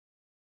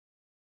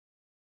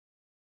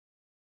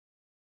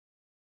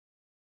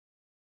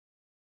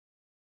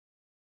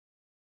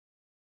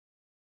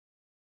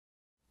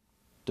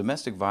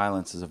Domestic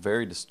violence is a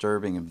very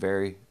disturbing and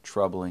very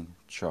troubling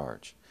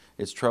charge.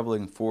 It's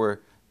troubling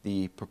for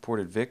the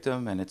purported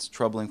victim, and it's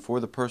troubling for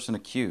the person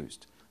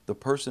accused. The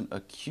person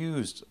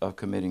accused of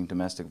committing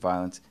domestic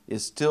violence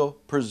is still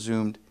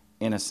presumed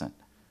innocent.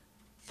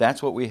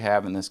 That's what we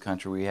have in this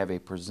country. We have a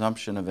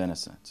presumption of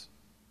innocence.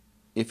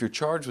 If you're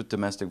charged with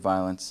domestic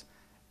violence,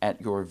 at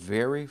your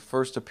very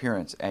first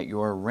appearance, at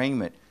your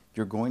arraignment,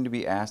 you're going to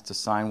be asked to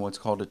sign what's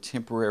called a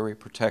temporary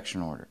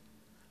protection order.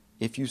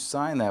 If you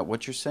sign that,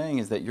 what you're saying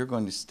is that you're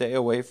going to stay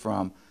away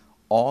from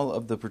all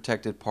of the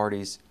protected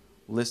parties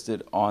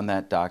listed on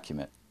that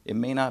document. It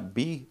may not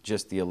be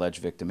just the alleged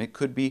victim. It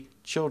could be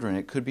children.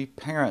 It could be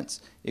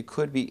parents. It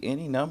could be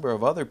any number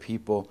of other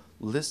people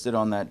listed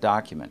on that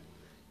document.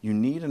 You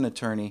need an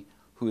attorney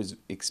who is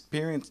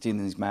experienced in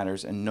these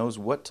matters and knows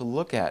what to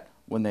look at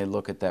when they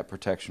look at that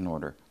protection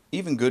order.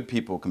 Even good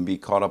people can be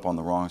caught up on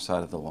the wrong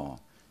side of the law.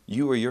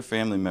 You or your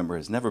family member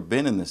has never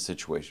been in this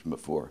situation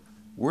before.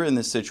 We're in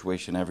this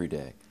situation every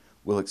day.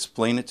 We'll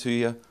explain it to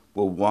you,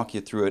 we'll walk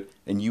you through it,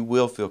 and you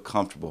will feel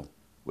comfortable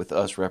with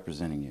us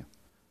representing you.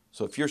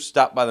 So if you're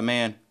stopped by the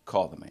man,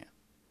 call the man.